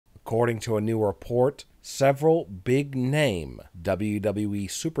According to a new report, several big-name WWE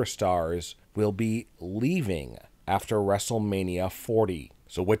superstars will be leaving after WrestleMania 40.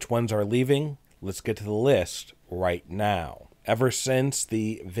 So which ones are leaving? Let's get to the list right now. Ever since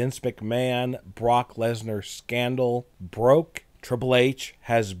the Vince McMahon Brock Lesnar scandal broke, Triple H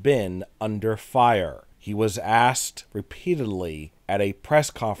has been under fire. He was asked repeatedly at a press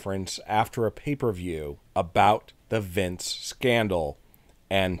conference after a pay-per-view about the Vince scandal,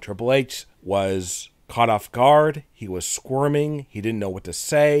 and Triple H was caught off guard. He was squirming. He didn't know what to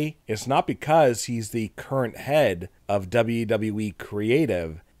say. It's not because he's the current head of WWE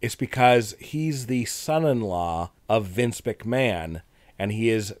Creative. It's because he's the son-in-law of Vince McMahon, and he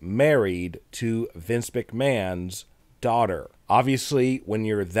is married to Vince McMahon's daughter. Obviously, when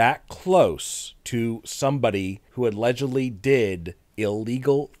you're that close to somebody who allegedly did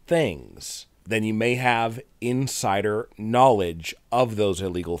illegal things, then you may have insider knowledge of those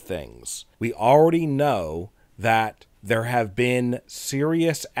illegal things. We already know that there have been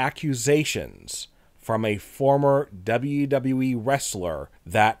serious accusations from a former WWE wrestler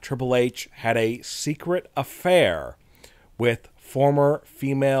that Triple H had a secret affair with former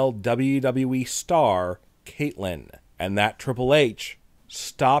female WWE star Caitlyn, and that Triple H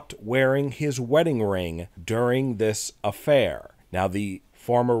stopped wearing his wedding ring during this affair. Now, the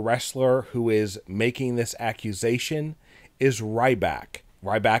former wrestler who is making this accusation is Ryback.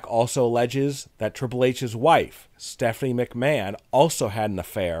 Ryback also alleges that Triple H's wife, Stephanie McMahon, also had an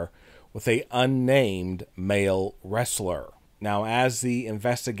affair with an unnamed male wrestler. Now, as the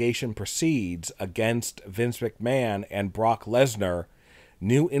investigation proceeds against Vince McMahon and Brock Lesnar,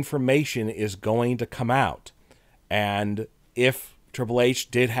 new information is going to come out. And if Triple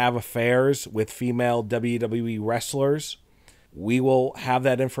H did have affairs with female WWE wrestlers, we will have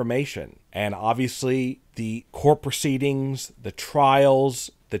that information. And obviously, the court proceedings, the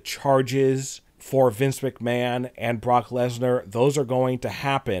trials, the charges for Vince McMahon and Brock Lesnar, those are going to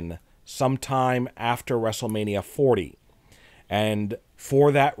happen sometime after WrestleMania 40. And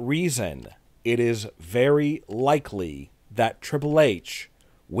for that reason, it is very likely that Triple H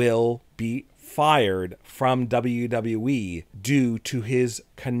will be fired from WWE due to his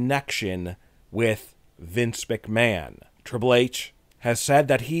connection with Vince McMahon. Triple H has said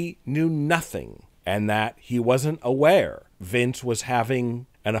that he knew nothing and that he wasn't aware Vince was having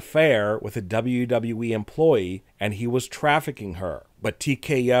an affair with a WWE employee and he was trafficking her. But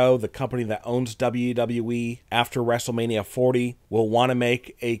TKO, the company that owns WWE, after WrestleMania 40, will want to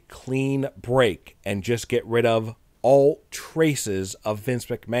make a clean break and just get rid of all traces of Vince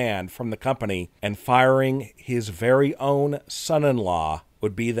McMahon from the company, and firing his very own son-in-law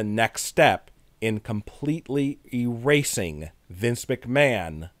would be the next step in completely erasing Vince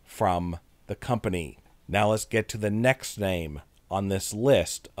McMahon from the company. Now let's get to the next name on this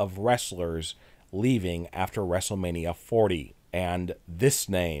list of wrestlers leaving after WrestleMania 40. And this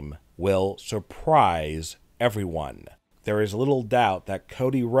name will surprise everyone. There is little doubt that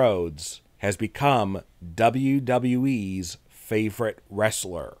Cody Rhodes has become WWE's favorite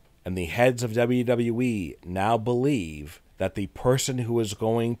wrestler. And the heads of WWE now believe that the person who is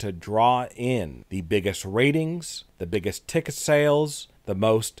going to draw in the biggest ratings, the biggest ticket sales, the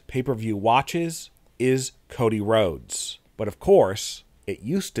most pay-per-view watches is Cody Rhodes. But of course, it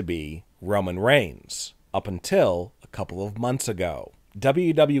used to be Roman Reigns up until a couple of months ago.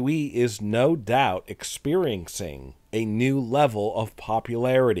 WWE is no doubt experiencing a new level of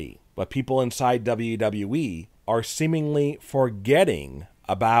popularity, but people inside WWE are seemingly forgetting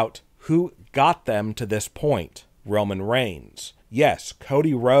about who got them to this point. Roman Reigns. Yes,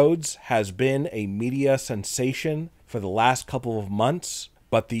 Cody Rhodes has been a media sensation for the last couple of months,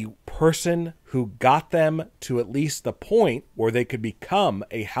 but the person who got them to at least the point where they could become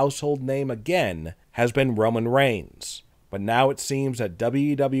a household name again has been Roman Reigns. But now it seems that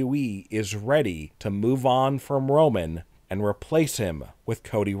WWE is ready to move on from Roman and replace him with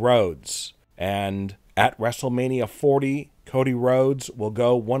Cody Rhodes. And at WrestleMania 40, Cody Rhodes will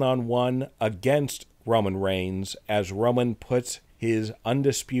go one-on-one against Roman Reigns as Roman puts his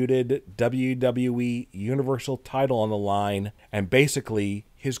undisputed WWE Universal title on the line and basically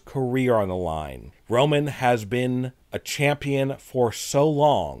his career on the line. Roman has been a champion for so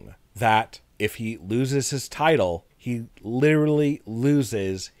long that if he loses his title, he literally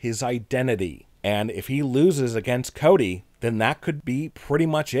loses his identity. And if he loses against Cody, then that could be pretty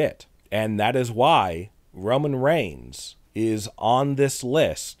much it. And that is why Roman Reigns is on this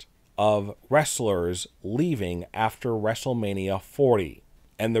list of wrestlers leaving after WrestleMania 40.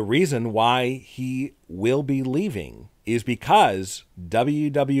 And the reason why he will be leaving is because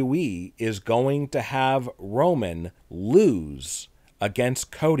WWE is going to have Roman lose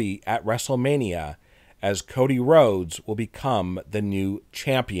against Cody at WrestleMania, as Cody Rhodes will become the new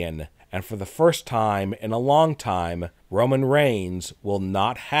champion. And for the first time in a long time, Roman Reigns will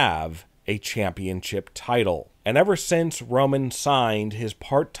not have a championship title. And ever since Roman signed his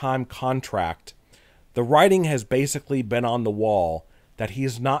part-time contract, the writing has basically been on the wall that he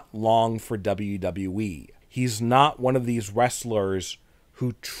is not long for WWE. He's not one of these wrestlers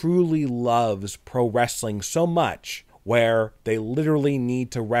who truly loves pro wrestling so much where they literally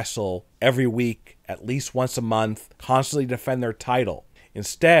need to wrestle every week, at least once a month, constantly defend their title.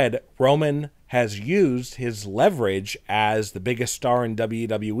 Instead, Roman has used his leverage as the biggest star in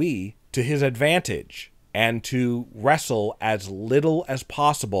WWE to his advantage and to wrestle as little as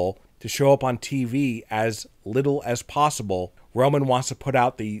possible, to show up on TV as little as possible. Roman wants to put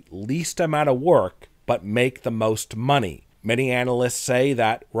out the least amount of work but make the most money. Many analysts say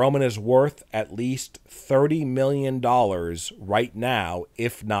that Roman is worth at least $30 million right now,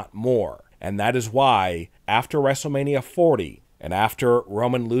 if not more. And that is why, after WrestleMania 40, and after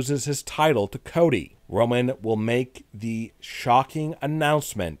Roman loses his title to Cody, Roman will make the shocking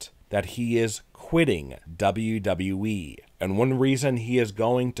announcement that he is quitting WWE. And one reason he is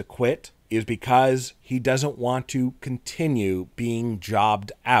going to quit is because he doesn't want to continue being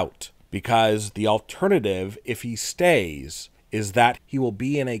jobbed out. Because the alternative, if he stays, is that he will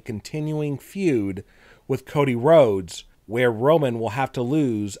be in a continuing feud with Cody Rhodes, where Roman will have to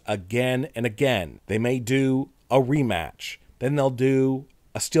lose again and again. They may do a rematch, then they'll do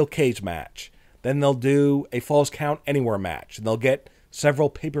a steel cage match, then they'll do a Falls Count Anywhere match, and they'll get several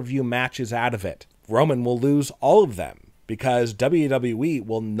pay-per-view matches out of it. Roman will lose all of them, because WWE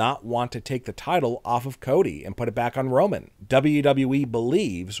will not want to take the title off of Cody and put it back on Roman. WWE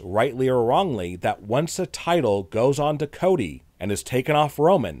believes, rightly or wrongly, that once the title goes on to Cody and is taken off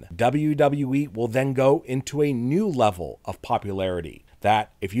Roman, WWE will then go into a new level of popularity.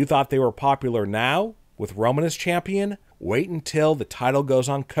 That if you thought they were popular now, with Roman as champion, wait until the title goes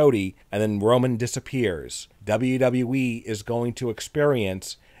on Cody and then Roman disappears. WWE is going to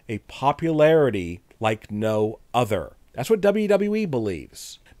experience a popularity like no other. That's what WWE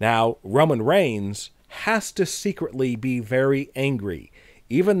believes. Now, Roman Reigns has to secretly be very angry.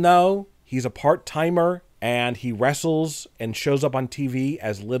 Even though he's a part-timer and he wrestles and shows up on TV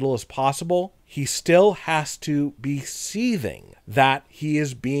as little as possible, he still has to be seething that he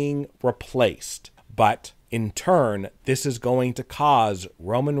is being replaced. But in turn, this is going to cause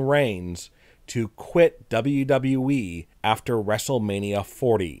Roman Reigns to quit WWE after WrestleMania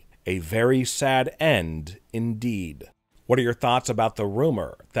 40. A very sad end indeed. What are your thoughts about the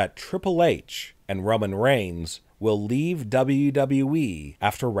rumor that Triple H and Roman Reigns will leave WWE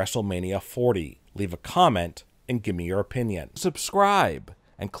after WrestleMania 40? Leave a comment and give me your opinion. Subscribe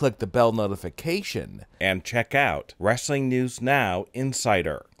and click the bell notification and check out Wrestling News Now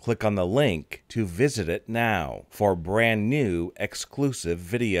Insider. Click on the link to visit it now for brand new exclusive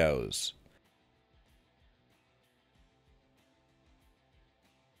videos.